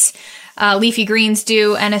B6, leafy greens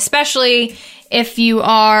do. And especially if you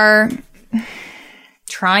are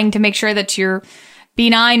trying to make sure that your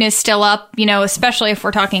B9 is still up, especially if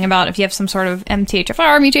we're talking about if you have some sort of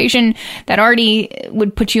MTHFR mutation that already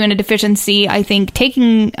would put you in a deficiency, I think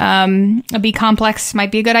taking a B complex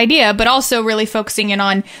might be a good idea, but also really focusing in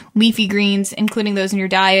on leafy greens, including those in your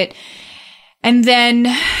diet. And then,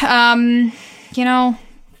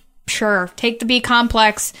 sure, take the B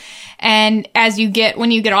complex. And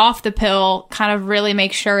when you get off the pill, kind of really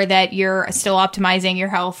make sure that you're still optimizing your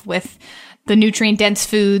health with the nutrient-dense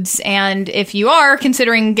foods. And if you are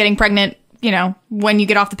considering getting pregnant, when you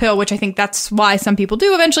get off the pill, which I think that's why some people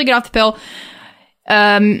do eventually get off the pill,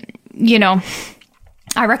 I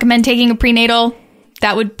recommend taking a prenatal.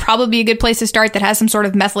 That would probably be a good place to start that has some sort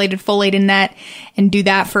of methylated folate in that, and do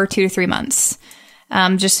that for 2 to 3 months.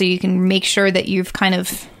 Just so you can make sure that you've kind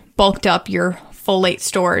of bulked up your folate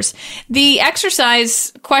stores. The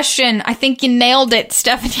exercise question, I think you nailed it,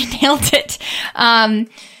 Stephanie, nailed it.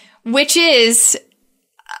 Which is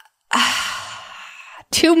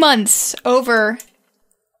 2 months over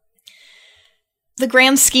the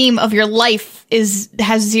grand scheme of your life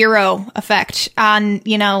has zero effect on,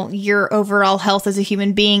 your overall health as a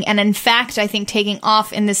human being. And in fact, I think taking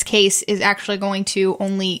off in this case is actually going to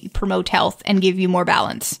only promote health and give you more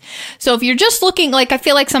balance. So if you're just looking, I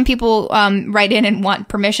feel like some people write in and want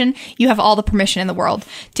permission. You have all the permission in the world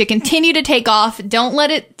to continue to take off. Don't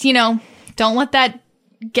let it, don't let that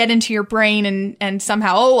get into your brain and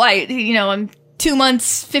somehow, I'm 2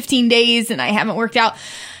 months, 15 days and I haven't worked out.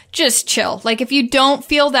 Just chill. If you don't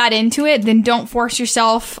feel that into it, then don't force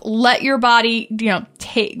yourself. Let your body,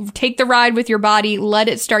 take the ride with your body. Let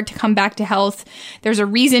it start to come back to health. There's a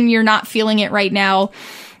reason you're not feeling it right now.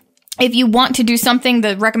 If you want to do something,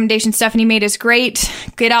 the recommendation Stephanie made is great.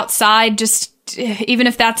 Get outside. Even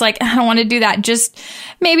if that's I don't want to do that.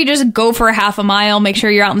 Maybe just go for a half a mile. Make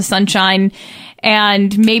sure you're out in the sunshine.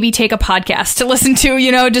 And maybe take a podcast to listen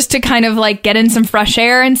to, just to kind of get in some fresh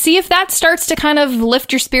air and see if that starts to kind of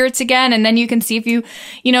lift your spirits again. And then you can see if you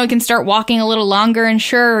can start walking a little longer. And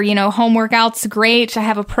sure, home workouts, great. I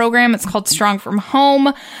have a program. It's called Strong from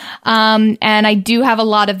Home. And I do have a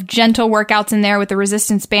lot of gentle workouts in there with the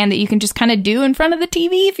resistance band that you can just kind of do in front of the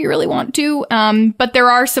TV if you really want to. But there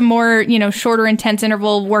are some more, shorter, intense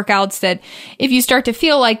interval workouts that if you start to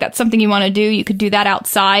feel like that's something you want to do, you could do that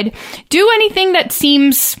outside. Do anything that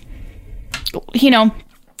seems,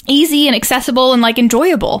 easy and accessible and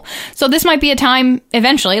enjoyable. So this might be a time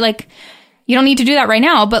eventually, you don't need to do that right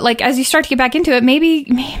now, but as you start to get back into it, maybe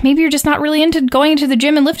you're just not really into going into the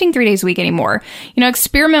gym and lifting 3 days a week anymore.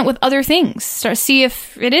 Experiment with other things. See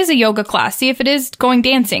if it is a yoga class, see if it is going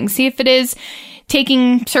dancing, see if it is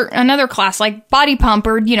taking another class like body pump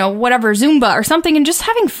or, whatever, Zumba or something, and just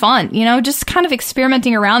having fun, just kind of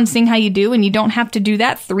experimenting around, seeing how you do. And you don't have to do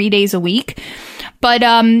that 3 days a week. But,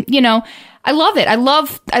 I love it. I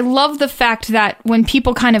love the fact that when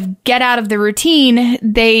people kind of get out of the routine,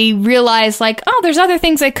 they realize there's other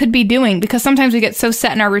things I could be doing, because sometimes we get so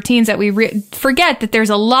set in our routines that we forget that there's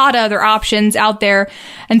a lot of other options out there.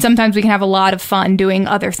 And sometimes we can have a lot of fun doing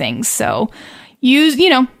other things. So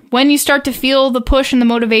when you start to feel the push and the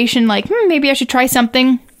motivation, like, maybe I should try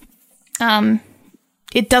something,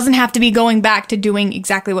 it doesn't have to be going back to doing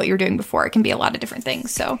exactly what you're doing before. It can be a lot of different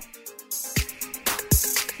things. So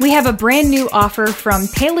we have a brand new offer from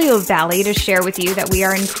Paleo Valley to share with you that we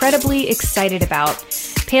are incredibly excited about.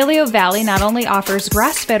 Paleo Valley not only offers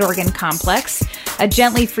grass-fed organ complex, a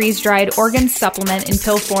gently freeze-dried organ supplement in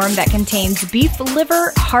pill form that contains beef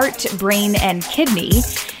liver, heart, brain, and kidney.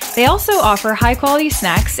 They also offer high-quality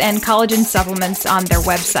snacks and collagen supplements on their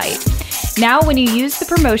website. Now, when you use the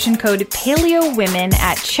promotion code PaleoWomen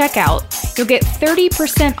at checkout, you'll get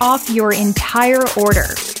 30% off your entire order.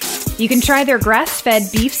 You can try their grass-fed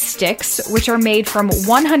beef sticks, which are made from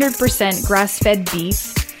 100% grass-fed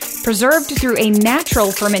beef, preserved through a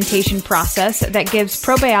natural fermentation process that gives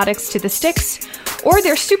probiotics to the sticks, or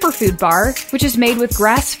their superfood bar, which is made with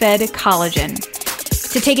grass-fed collagen.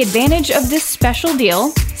 To take advantage of this special deal,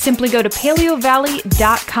 simply go to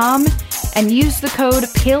paleovalley.com and use the code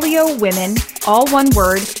PaleoWomen, all one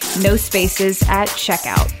word, no spaces, at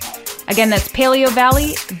checkout. Again, that's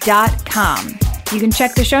paleovalley.com. You can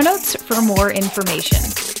check the show notes for more information.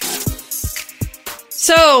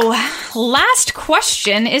 So, last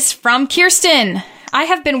question is from Kirsten. I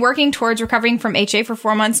have been working towards recovering from HA for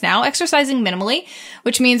 4 months now, exercising minimally,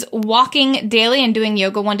 which means walking daily and doing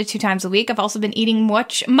yoga 1 to 2 times a week. I've also been eating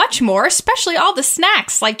much more, especially all the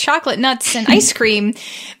snacks like chocolate, nuts, and ice cream,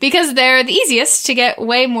 because they're the easiest to get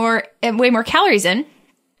way more calories in.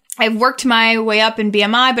 I've worked my way up in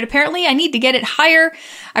BMI, but apparently I need to get it higher.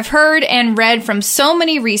 I've heard and read from so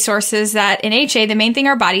many resources that in HA, the main thing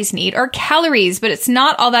our bodies need are calories, but it's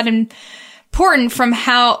not all that important from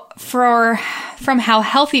how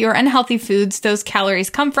healthy or unhealthy foods those calories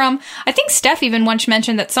come from. I think Steph even once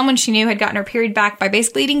mentioned that someone she knew had gotten her period back by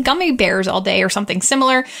basically eating gummy bears all day or something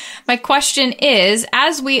similar. My question is,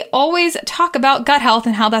 as we always talk about gut health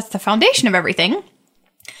and how that's the foundation of everything,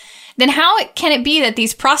 then how can it be that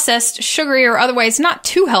these processed, sugary, or otherwise not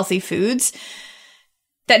too healthy foods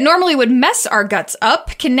that normally would mess our guts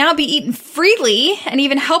up can now be eaten freely and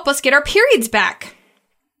even help us get our periods back?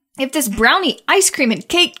 If this brownie, ice cream, and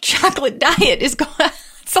cake chocolate diet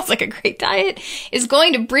sounds like a great diet, is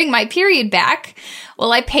going to bring my period back,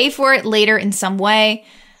 will I pay for it later in some way?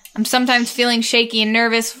 I'm sometimes feeling shaky and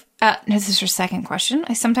nervous. This is your second question.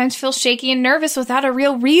 I sometimes feel shaky and nervous without a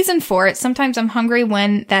real reason for it. Sometimes I'm hungry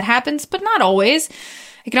when that happens, but not always.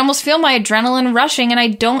 I can almost feel my adrenaline rushing, and I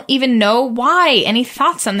don't even know why. Any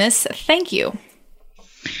thoughts on this? Thank you.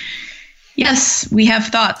 Yes, we have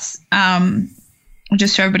thoughts.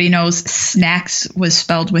 Just so everybody knows, snacks was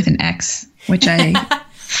spelled with an X, which I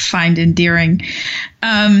find endearing.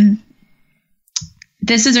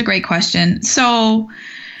 This is a great question. So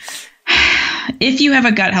if you have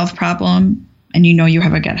a gut health problem and you know you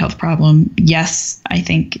have a gut health problem, yes, I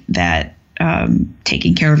think that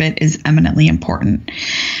taking care of it is eminently important.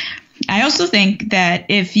 I also think that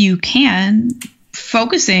if you can,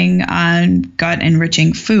 focusing on gut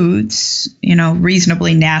enriching foods,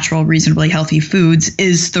 reasonably natural, reasonably healthy foods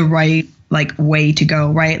is the right way to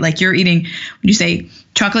go, right? Like you're eating, when you say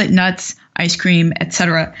chocolate, nuts, ice cream,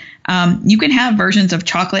 etc. You can have versions of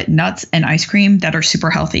chocolate, nuts, and ice cream that are super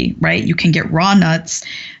healthy, right? You can get raw nuts.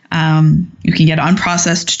 You can get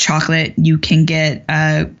unprocessed chocolate. You can get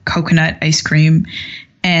coconut ice cream.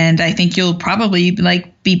 And I think you'll probably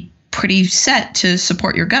be pretty set to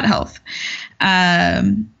support your gut health.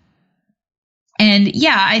 And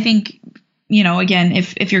yeah, I think, again,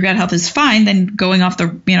 if your gut health is fine, then going off the,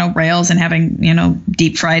 rails and having,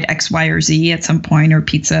 deep fried X, Y, or Z at some point, or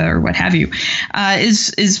pizza or what have you,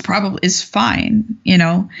 is fine,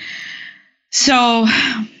 So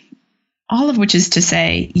all of which is to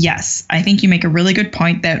say, yes, I think you make a really good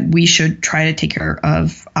point that we should try to take care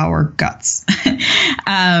of our guts.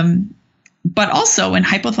 But also in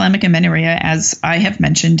hypothalamic amenorrhea, as I have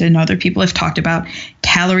mentioned and other people have talked about,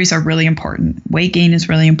 calories are really important. Weight gain is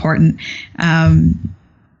really important. And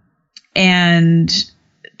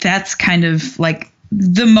that's kind of like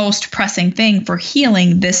the most pressing thing for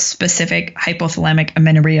healing this specific hypothalamic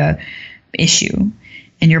amenorrhea issue.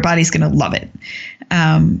 And your body's going to love it.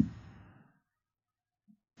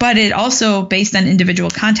 But it also, based on individual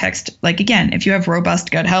context, again, if you have robust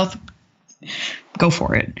gut health, go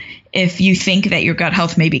for it. If you think that your gut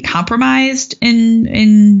health may be compromised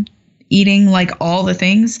in eating all the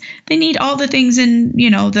things, then eat all the things in,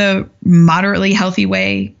 the moderately healthy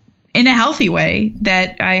way, in a healthy way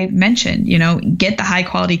that I mentioned. Get the high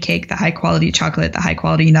quality cake, the high quality chocolate, the high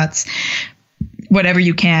quality nuts, whatever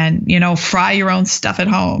you can, fry your own stuff at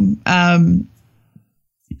home.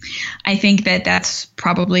 I think that that's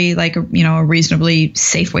probably like a reasonably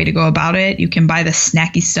safe way to go about it. You can buy the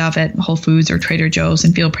snacky stuff at Whole Foods or Trader Joe's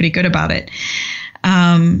and feel pretty good about it.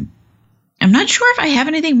 I'm not sure if I have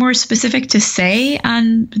anything more specific to say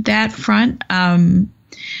on that front.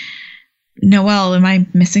 Noelle, am I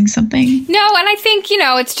missing something? No, and I think,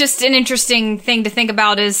 it's just an interesting thing to think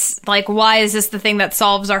about is, like, why is this the thing that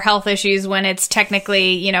solves our health issues when it's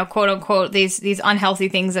technically, quote unquote, these unhealthy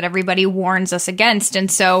things that everybody warns us against. And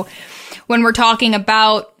so when we're talking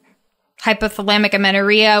about hypothalamic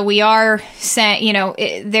amenorrhea, we are saying,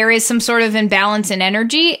 there is some sort of imbalance in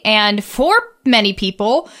energy. And for many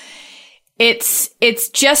people, it's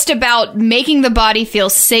just about making the body feel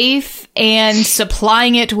safe and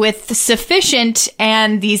supplying it with sufficient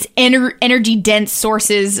and these energy dense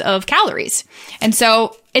sources of calories. And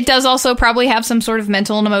so it does also probably have some sort of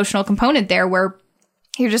mental and emotional component there where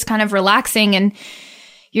you're just kind of relaxing and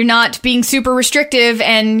you're not being super restrictive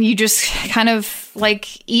and you just kind of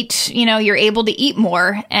like eat, you're able to eat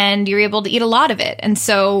more and you're able to eat a lot of it. And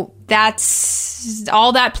so that's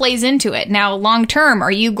all that plays into it. Now, long term,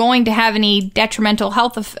 are you going to have any detrimental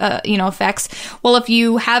health, effects? Well, if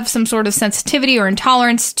you have some sort of sensitivity or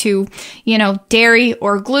intolerance to, dairy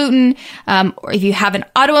or gluten, or if you have an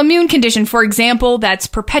autoimmune condition, for example, that's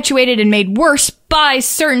perpetuated and made worse by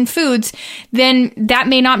certain foods, then that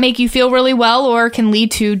may not make you feel really well or can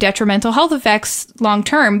lead to detrimental health effects long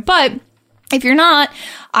term. But if you're not,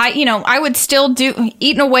 I would still eat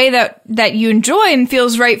in a way that you enjoy and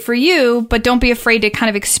feels right for you, but don't be afraid to kind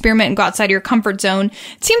of experiment and go outside of your comfort zone.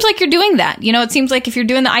 It seems like you're doing that. It seems like if you're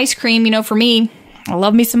doing the ice cream, for me, I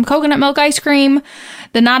love me some coconut milk ice cream.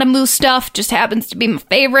 The Nada Mousse stuff just happens to be my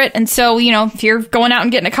favorite. And so, if you're going out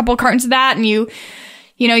and getting a couple cartons of that and you're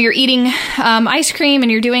eating ice cream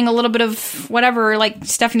and you're doing a little bit of whatever, like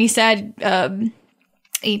Stephanie said,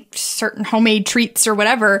 eat certain homemade treats or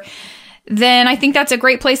whatever, then I think that's a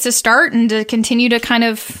great place to start and to continue to kind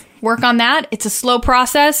of work on that. It's a slow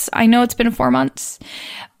process. I know it's been 4 months,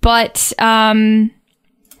 but in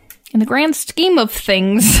the grand scheme of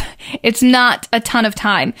things, it's not a ton of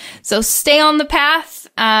time. So stay on the path.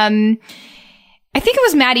 I think it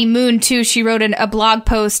was Maddie Moon, too. She wrote a blog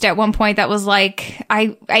post at one point that was like,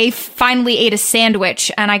 I finally ate a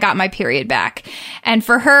sandwich and I got my period back. And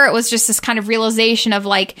for her, it was just this kind of realization of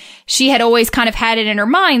like, she had always kind of had it in her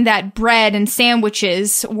mind that bread and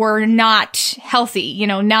sandwiches were not healthy,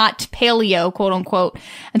 not paleo, quote unquote.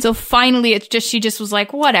 And so finally, she just was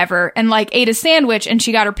like, whatever, and like ate a sandwich and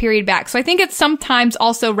she got her period back. So I think it's sometimes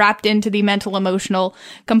also wrapped into the mental, emotional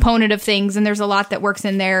component of things. And there's a lot that works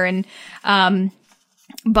in there. And,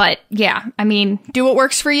 but yeah, do what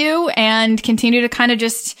works for you and continue to kind of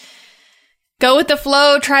just go with the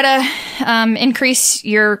flow. Try to increase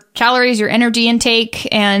your calories, your energy intake,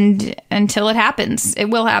 and until it happens, it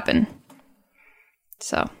will happen.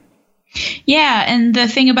 So, yeah, and the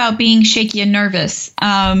thing about being shaky and nervous,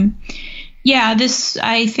 this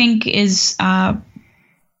I think is not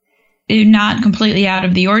completely out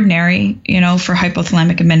of the ordinary, for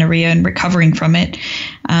hypothalamic amenorrhea and recovering from it.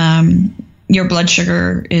 Your blood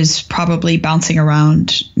sugar is probably bouncing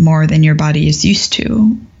around more than your body is used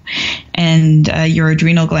to. And your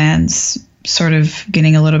adrenal glands sort of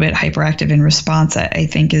getting a little bit hyperactive in response, I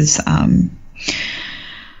think is, not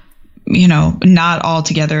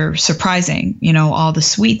altogether surprising. All the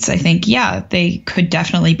sweets, I think, they could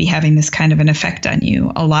definitely be having this kind of an effect on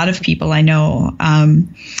you. A lot of people I know,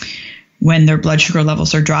 when their blood sugar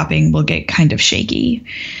levels are dropping, will get kind of shaky.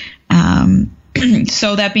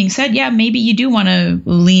 So that being said, maybe you do want to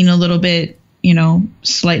lean a little bit,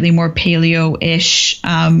 slightly more paleo-ish,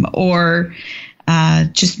 or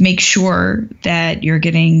just make sure that you're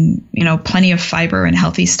getting, plenty of fiber and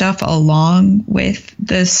healthy stuff along with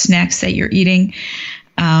the snacks that you're eating.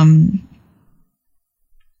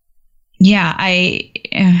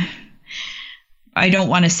 I don't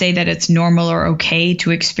want to say that it's normal or okay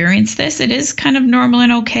to experience this. It is kind of normal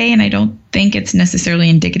and okay, and I don't think it's necessarily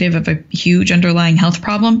indicative of a huge underlying health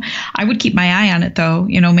problem. I would keep my eye on it, though,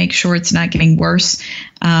 make sure it's not getting worse.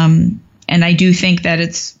 And I do think that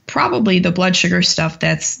it's probably the blood sugar stuff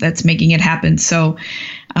that's making it happen. So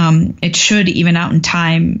it should even out in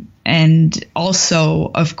time. And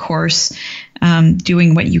also, of course,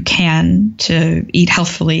 doing what you can to eat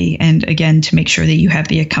healthfully, and again, to make sure that you have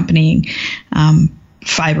the accompanying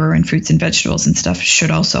fiber and fruits and vegetables and stuff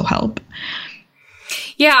should also help.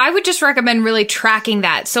 Yeah, I would just recommend really tracking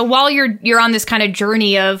that. So while you're on this kind of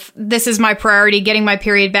journey of this is my priority, getting my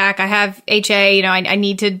period back, I have HA, I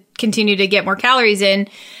need to continue to get more calories in,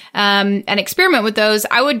 and experiment with those.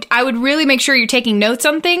 I would really make sure you're taking notes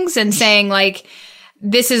on things and saying like,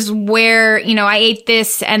 this is where, you know, I ate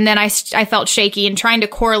this and then I felt shaky, and trying to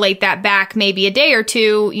correlate that back maybe a day or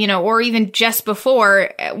two, you know, or even just before.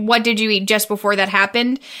 What did you eat just before that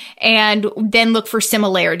happened? And then look for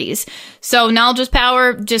similarities. So knowledge is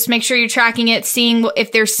power. Just make sure you're tracking it, seeing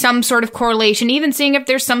if there's some sort of correlation, even seeing if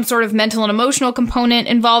there's some sort of mental and emotional component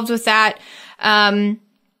involved with that.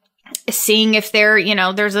 Seeing if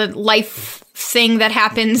there's a life thing that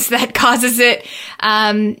happens that causes it.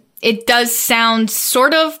 It does sound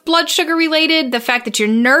sort of blood sugar related. The fact that you're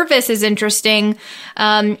nervous is interesting.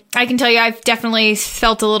 I can tell you I've definitely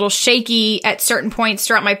felt a little shaky at certain points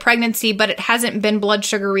throughout my pregnancy, but it hasn't been blood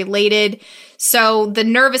sugar related. So the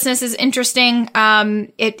nervousness is interesting.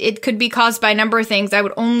 It could be caused by a number of things. I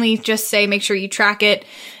would only just say make sure you track it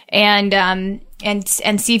and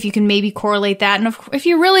see if you can maybe correlate that. And if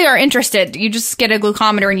you really are interested, you just get a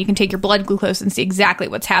glucometer and you can take your blood glucose and see exactly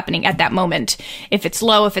what's happening at that moment. If it's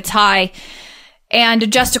low, if it's high, and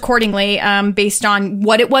adjust accordingly, based on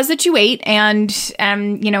what it was that you ate and,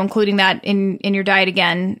 including that in your diet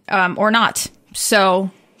again, or not.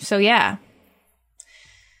 So yeah,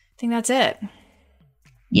 I think that's it.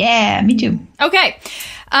 Yeah, me too. Okay.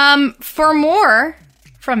 For more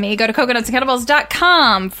from me, go to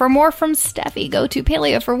coconutskettlebells.com. For more from Steffi, go to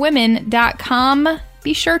paleoforwomen.com.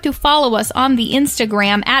 Be sure to follow us on the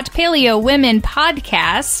Instagram at Paleo Women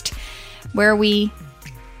Podcast, where we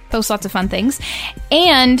post lots of fun things.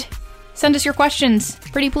 And send us your questions,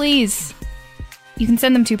 pretty please. You can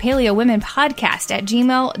send them to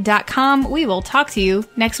paleowomenpodcast@gmail.com. We will talk to you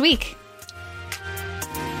next week.